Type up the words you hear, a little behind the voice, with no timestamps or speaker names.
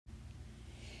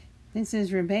This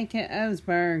is Rebecca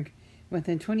Osberg with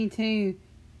a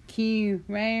 22Q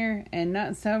Rare and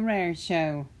Not So Rare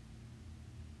show.